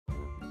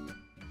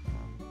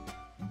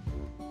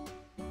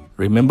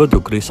Remember to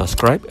click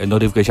subscribe and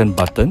notification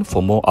button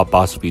for more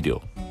Appa's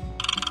video.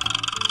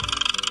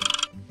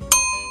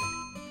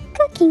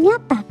 Cooking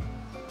Appa.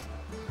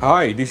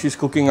 Hi, this is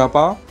Cooking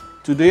Appa.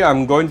 Today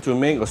I'm going to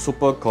make a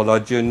super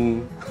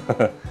collagen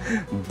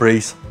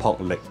braised pork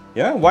leg.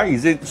 Yeah, why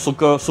is it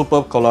super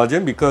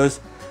collagen? Because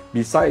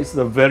besides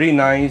the very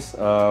nice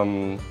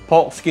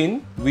pork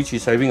skin, which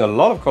is having a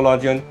lot of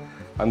collagen,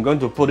 I'm going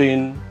to put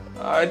in,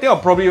 I think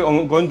I'm probably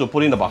going to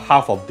put in about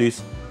half of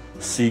this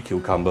sea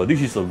cucumber. This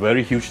is a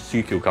very huge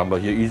sea cucumber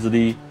here,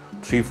 easily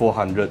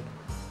 300-400,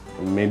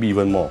 maybe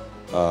even more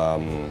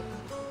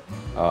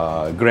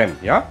gram.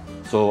 Yeah,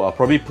 so I'll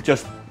probably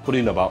just put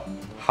in about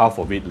half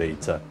of it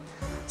later.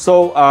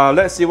 So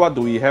let's see what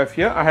do we have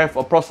here. I have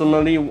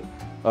approximately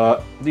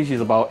this is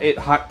about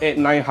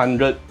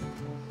 900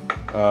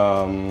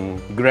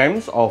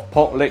 grams of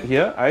pork leg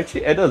here. I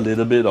actually added a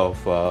little bit of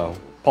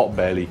pork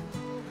belly.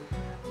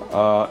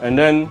 And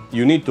then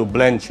you need to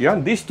blanch. Yeah,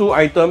 these two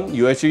items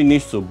you actually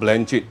need to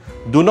blanch it.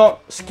 Do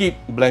not skip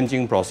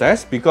blanching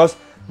process, because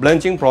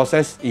blanching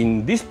process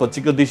in this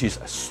particular dish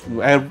is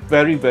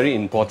very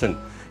important.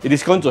 It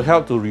is going to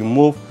help to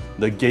remove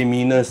the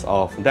gaminess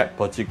of that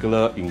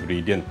particular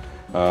ingredient.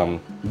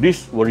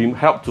 This will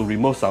help to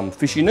remove some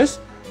fishiness.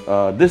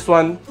 This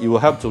one, it will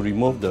help to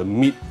remove the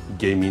meat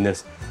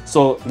gaminess.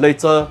 So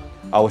later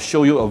I will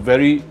show you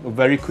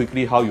very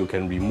quickly how you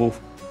can remove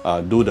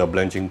do the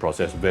blanching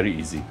process. Very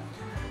easy.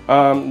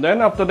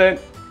 Then after that,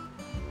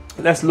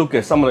 let's look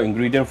at some of the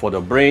ingredients for the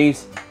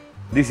braise.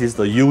 This is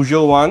the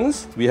usual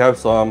ones. We have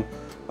some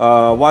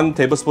 1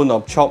 tablespoon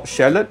of chopped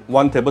shallot,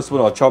 1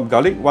 tablespoon of chopped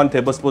garlic, 1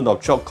 tablespoon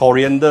of chopped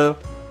coriander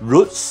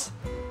roots.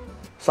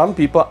 Some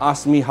people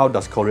ask me how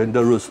does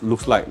coriander roots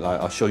looks like.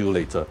 I'll show you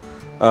later.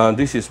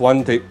 This is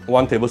 1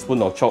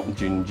 tablespoon of chopped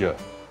ginger.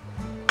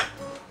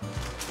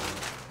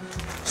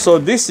 So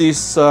this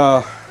is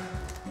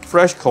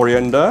fresh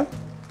coriander.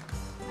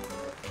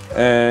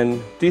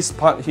 And this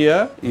part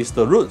here is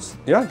the roots.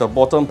 Yeah, the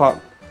bottom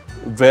part,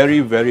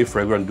 very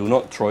fragrant. Do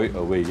not throw it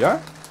away. Yeah.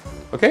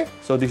 Okay.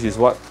 So this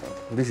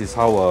is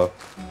how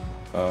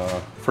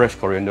fresh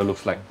coriander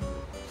looks like.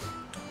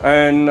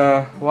 And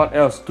what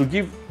else to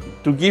give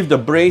the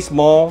braise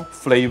more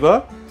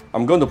flavor?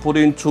 I'm going to put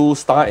in 2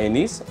 star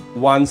anise,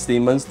 1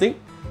 cinnamon stick.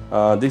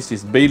 This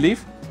is bay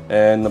leaf,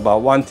 and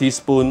about 1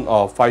 teaspoon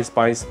of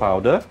 5-spice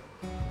powder.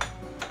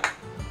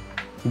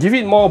 Give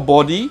it more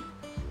body.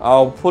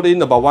 I'll put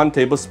in about 1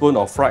 tablespoon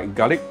of fried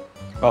garlic.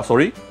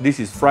 Sorry, this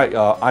is fried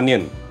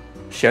onion,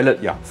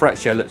 shallot. Yeah, fried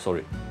shallot.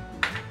 Sorry,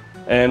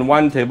 and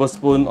 1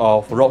 tablespoon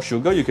of rock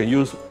sugar. You can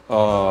use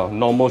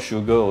normal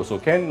sugar also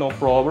can, no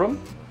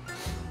problem.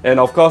 And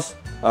of course,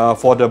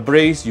 for the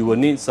braise, you will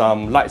need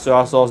some light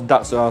soya sauce,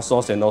 dark soya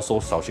sauce, and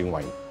also Shaoxing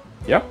wine.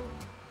 Yeah.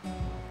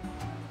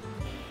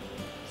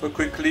 So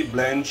quickly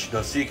blanch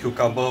the sea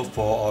cucumber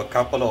for a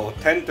couple of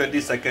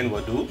 10-20 seconds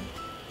will do.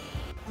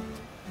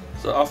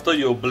 So after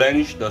you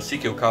blanch the sea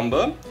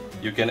cucumber,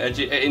 you can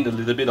actually add in a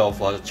little bit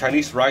of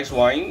Chinese rice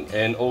wine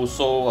and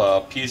also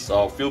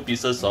a few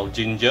pieces of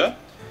ginger.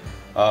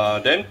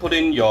 Then put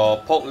in your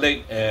pork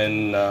leg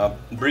and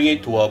bring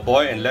it to a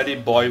boil and let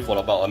it boil for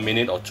about a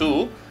minute or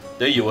 2.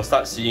 Then you will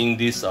start seeing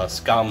these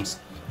scums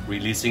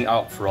releasing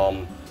out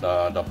from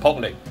the pork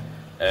leg.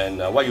 And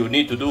what you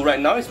need to do right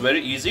now is very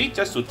easy,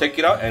 just to take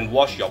it out and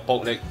wash your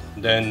pork leg.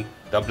 Then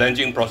the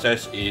blanching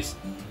process is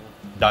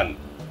done.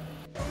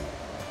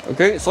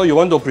 Okay, so you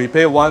want to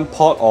prepare 1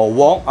 pot or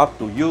wok, up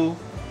to you.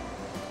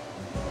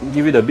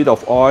 Give it a bit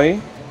of oil.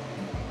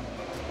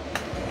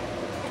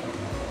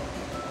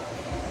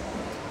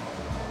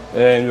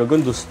 And we're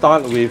going to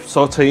start with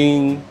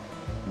sauteing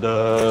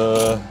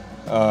the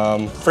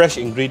fresh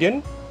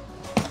ingredient.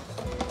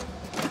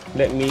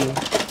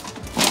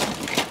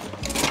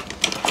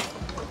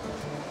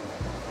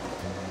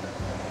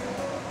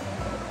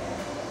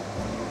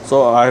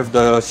 So I have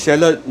the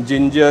shallot,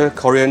 ginger,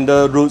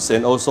 coriander roots,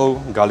 and also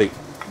garlic.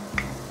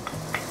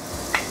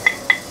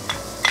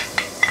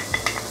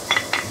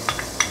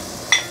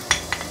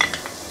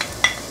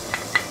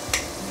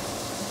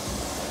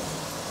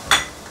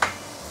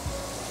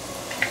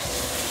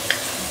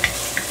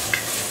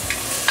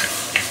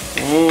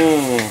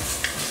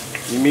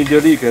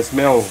 Immediately you can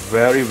smell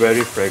very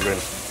fragrant.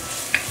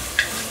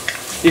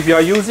 If you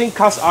are using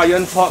cast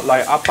iron pot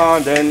like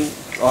Appa, then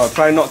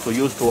try not to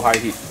use too high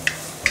heat.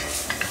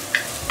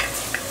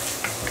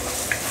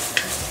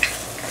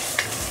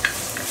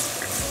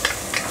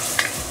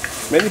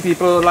 Many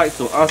people like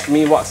to ask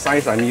me what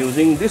size I'm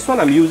using. This one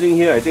I'm using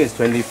here, I think it's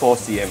 24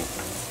 cm.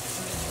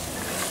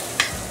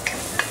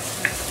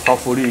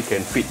 Hopefully it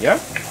can fit, yeah?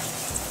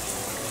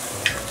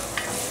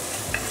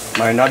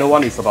 My another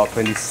one is about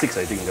 26,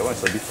 I think. That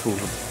one's a bit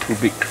too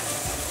big.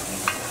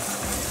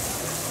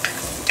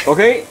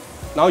 Okay,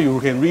 now you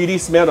can really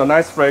smell the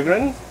nice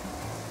fragrance.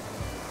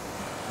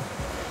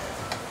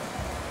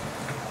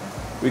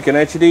 We can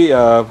actually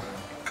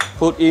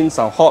put in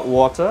some hot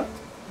water.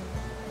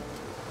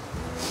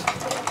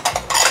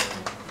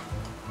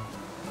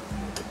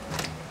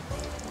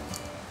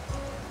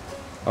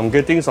 I'm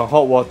getting some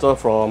hot water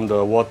from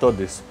the water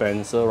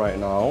dispenser right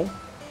now.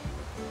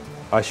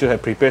 I should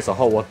have prepared some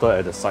hot water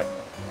at the side.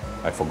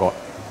 I forgot.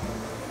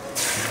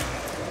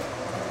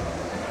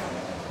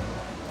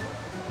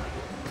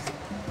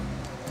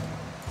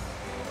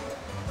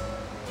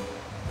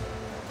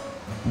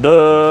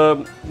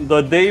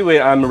 The day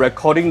where I'm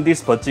recording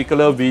this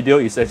particular video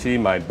is actually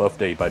my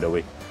birthday, by the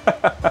way.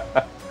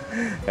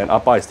 And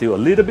Appa is still a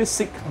little bit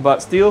sick,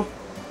 but still,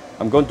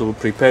 I'm going to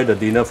prepare the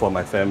dinner for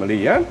my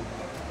family, yeah?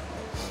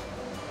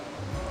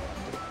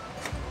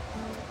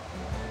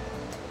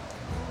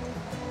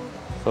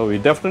 So we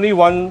definitely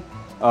want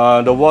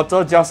the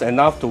water just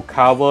enough to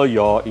cover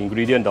your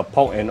ingredient, the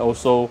pork and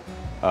also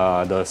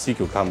the sea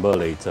cucumber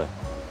later.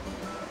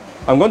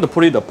 I'm going to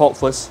put in the pork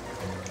first,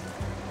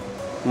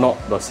 not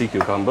the sea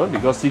cucumber,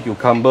 because sea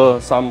cucumber,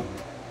 some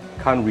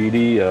can't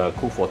really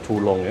cook for too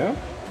long, yeah?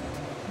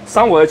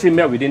 Some will actually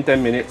melt within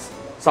 10 minutes,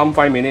 some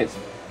 5 minutes.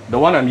 The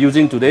one I'm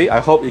using today, I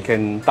hope it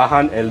can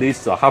tahan at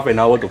least half an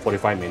hour to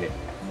 45 minutes.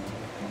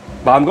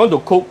 But I'm going to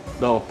cook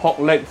the pork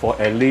leg for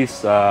at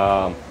least,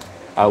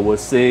 I would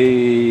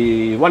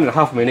say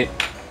 1.5 minutes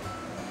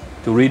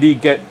to really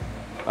get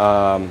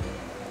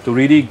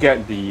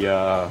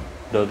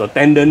the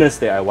tenderness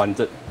that I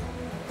wanted.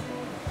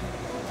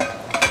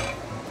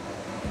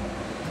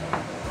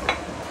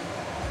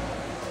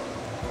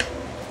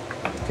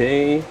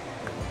 Okay.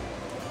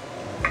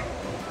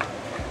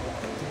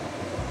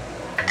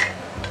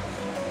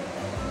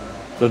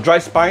 The dry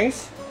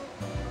spice.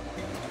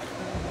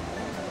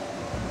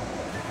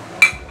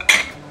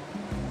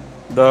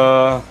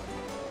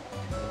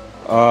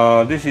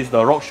 This is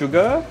the rock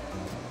sugar.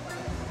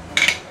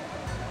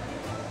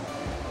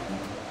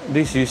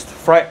 This is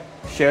fried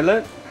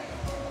shallot.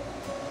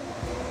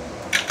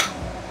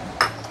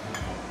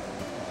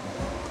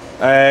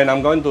 And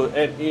I'm going to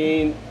add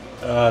in,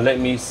 let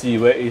me see,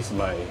 where is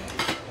my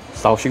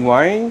Shaoxing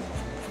wine?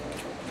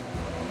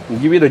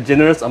 Give it a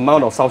generous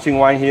amount of Shaoxing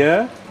wine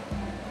here.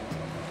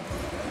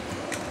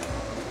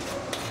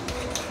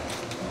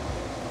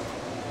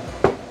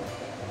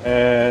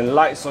 And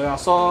light soya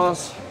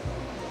sauce,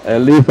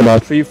 at least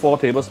about 3-4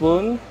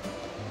 tablespoons.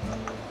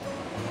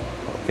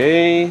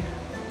 Okay.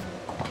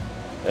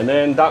 And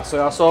then dark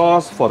soya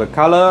sauce for the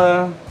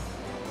color,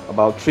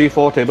 about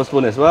 3-4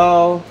 tablespoons as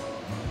well.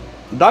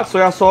 Dark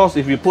soya sauce,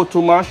 if you put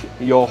too much,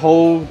 your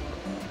whole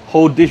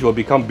dish will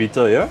become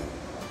bitter, yeah?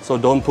 So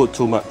don't put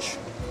too much.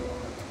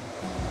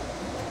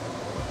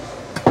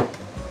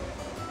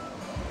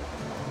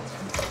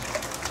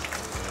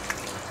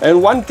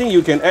 And one thing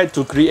you can add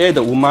to create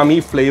the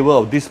umami flavor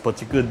of this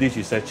particular dish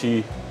is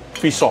actually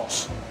fish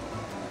sauce.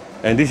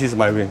 And this is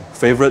my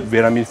favorite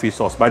Vietnamese fish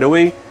sauce. By the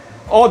way,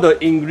 all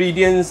the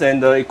ingredients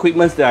and the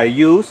equipment that I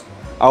use,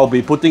 I'll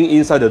be putting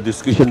inside the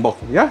description box.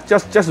 Yeah,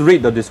 just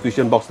read the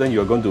description box, then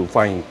you're going to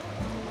find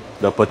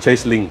the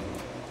purchase link.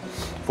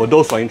 For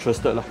those who are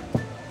interested.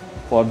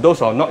 For those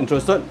who are not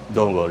interested,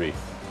 don't worry.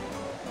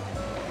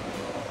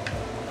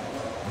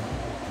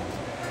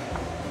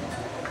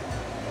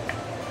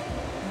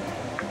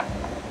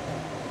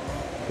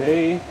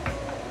 Okay.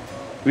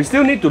 We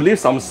still need to leave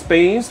some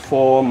space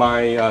for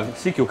my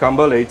sea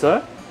cucumber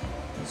later.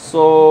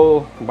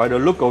 So by the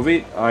look of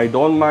it, I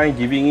don't mind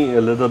giving it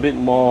a little bit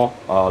more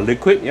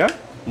liquid, yeah,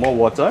 more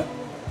water.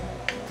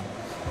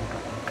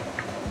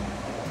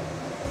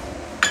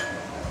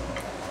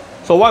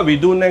 So what we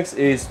do next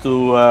is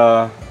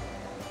to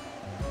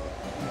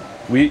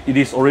it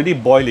is already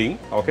boiling,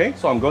 okay?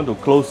 So I'm going to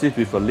close it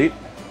with a lid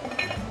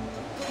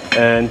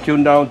and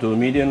tune down to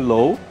medium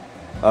low.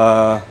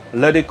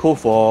 Let it cook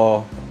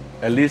for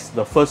at least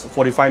the first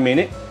 45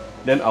 minutes.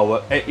 Then I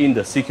will add in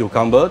the sea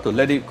cucumber to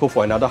let it cook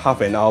for another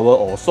half an hour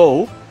or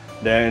so.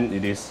 Then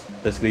it is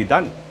basically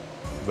done.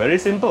 Very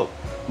simple.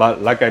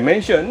 But like I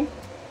mentioned,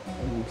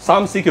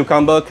 some sea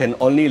cucumber can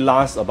only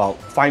last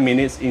about 5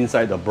 minutes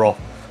inside the broth.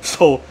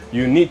 So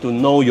you need to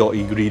know your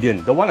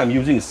ingredient. The one I'm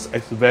using is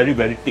very,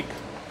 very thick.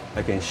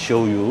 I can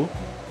show you.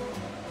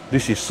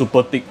 This is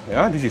super thick.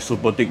 Yeah, this is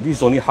super thick. This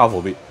is only half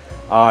of it.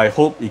 I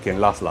hope it can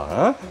last lah.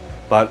 Huh?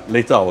 But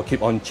later I will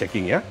keep on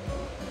checking. Yeah.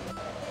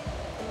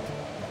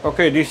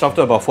 Okay, this is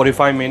after about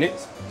 45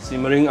 minutes,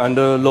 simmering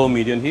under low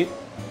medium heat.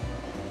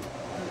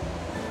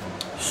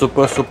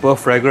 Super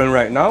fragrant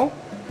right now.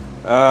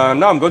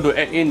 Now I'm going to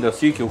add in the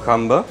sea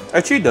cucumber.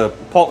 Actually, the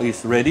pork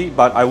is ready,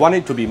 but I want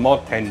it to be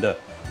more tender.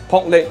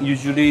 Pork leg,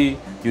 usually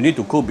you need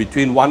to cook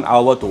between 1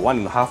 hour to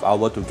 1.5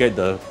 hours to get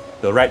the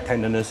right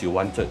tenderness you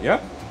wanted, yeah?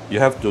 You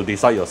have to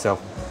decide yourself.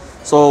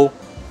 So,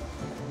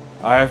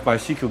 I have my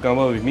sea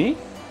cucumber with me.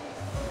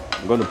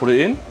 I'm going to put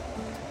it in.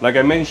 Like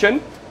I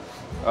mentioned,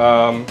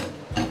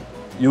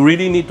 you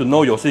really need to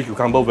know your sea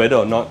cucumber whether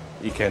or not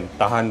it can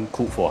tahan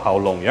cook for how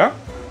long, yeah?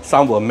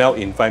 Some will melt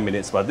in 5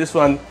 minutes, but this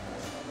one,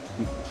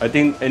 I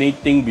think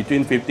anything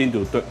between 15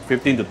 to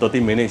 30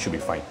 minutes should be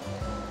fine.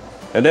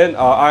 And then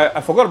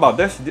I forgot about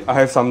this. I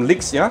have some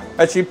leeks, yeah?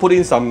 Actually put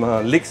in some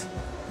leeks,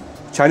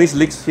 Chinese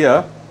leeks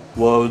here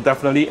will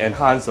definitely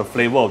enhance the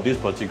flavor of this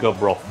particular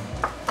broth.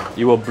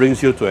 It will bring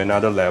you to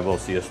another level,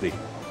 seriously.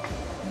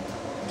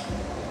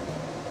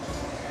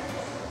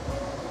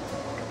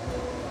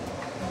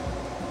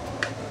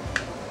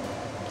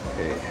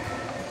 Okay.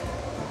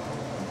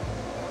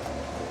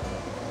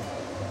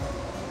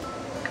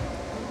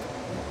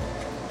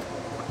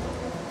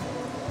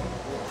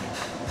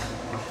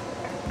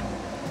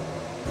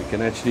 We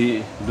can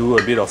actually do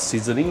a bit of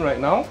seasoning right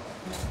now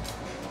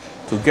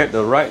to get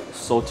the right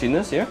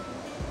saltiness here.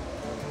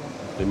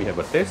 Let me have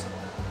a taste.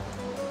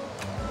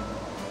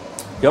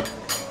 Yep.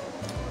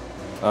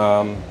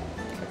 I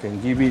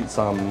can give it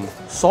some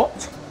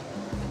salt.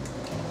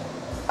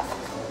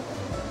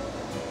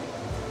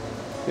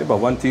 Okay, about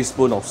 1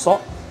 teaspoon of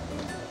salt.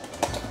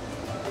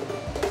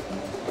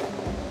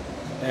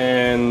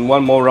 And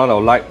 1 more round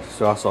of light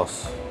soy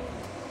sauce.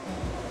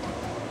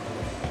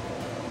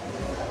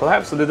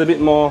 Perhaps a little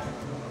bit more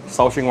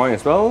Shaoxing wine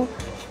as well.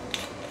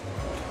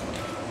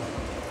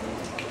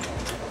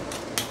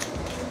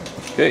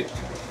 Okay.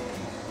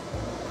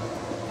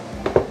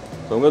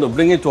 So I'm going to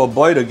bring it to a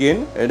boil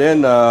again, and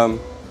then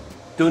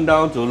tune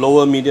down to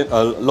low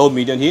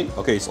medium heat.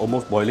 Okay, it's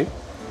almost boiling.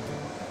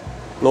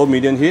 Low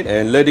medium heat,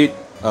 and let it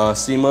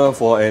simmer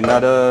for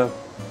another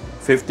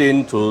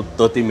 15 to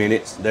 30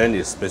 minutes. Then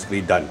it's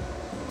basically done.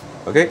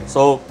 Okay,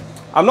 so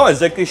I'm not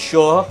exactly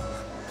sure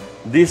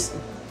this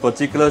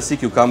particular sea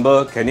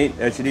cucumber, can it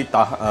actually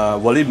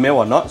will it melt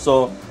or not?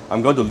 So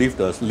I'm going to leave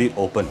the lid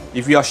open.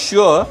 If you are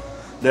sure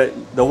that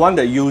the one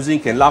that you're using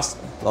can last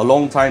a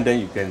long time, then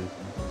you can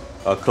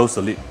close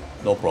the lid,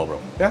 no problem.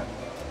 Yeah.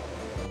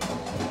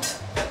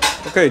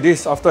 Okay,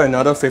 this after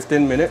another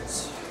 15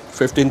 minutes,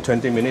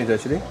 15-20 minutes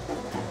actually.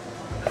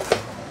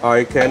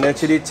 I can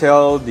actually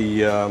tell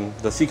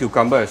the sea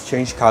cucumber has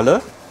changed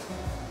color.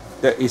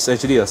 That is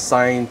actually a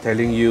sign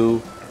telling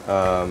you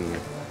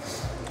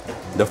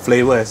the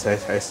flavor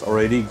has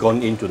already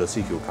gone into the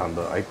sea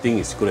cucumber. I think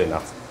it's good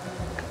enough.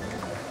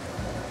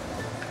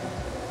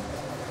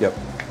 Yep.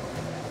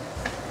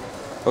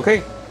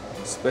 Okay,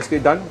 it's basically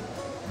done.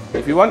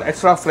 If you want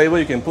extra flavor,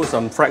 you can put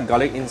some fried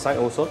garlic inside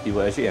also. It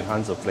will actually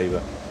enhance the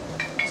flavor.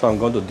 So I'm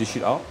going to dish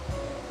it out.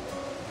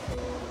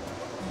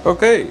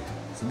 Okay,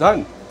 it's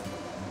done.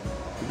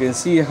 You can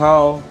see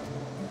how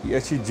it's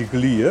actually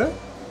jiggly, yeah?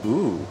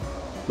 Ooh,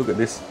 look at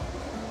this.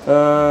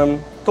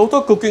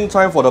 Total cooking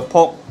time for the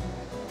pork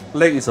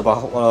leg is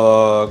about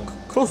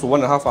close to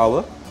 1.5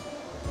 hours.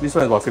 This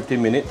one is about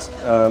 15 minutes.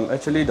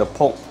 Actually, the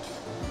pork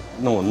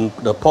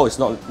is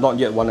not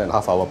yet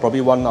 1.5 hours.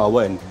 Probably 1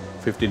 hour and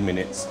 15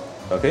 minutes.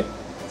 Okay,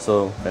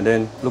 so and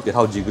then look at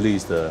how jiggly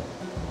is the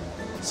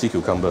sea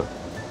cucumber.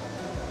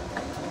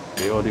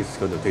 Okay, all this is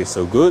going to taste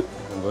so good.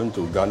 I'm going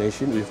to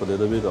garnish it with a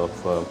little bit of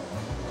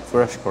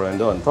fresh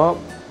coriander on top,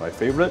 my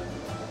favorite.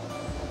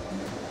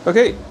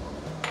 Okay,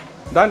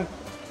 done.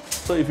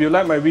 So if you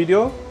like my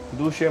video,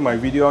 do share my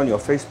video on your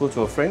Facebook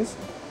to your friends.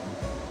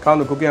 Come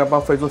to Cooking Appa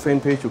Facebook fan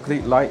page to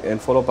click like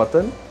and follow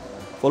button.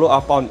 Follow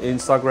Appa on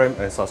Instagram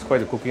and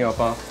subscribe to Cooking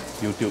Appa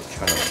YouTube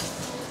channel.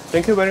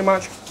 Thank you very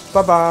much.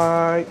 Bye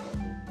bye.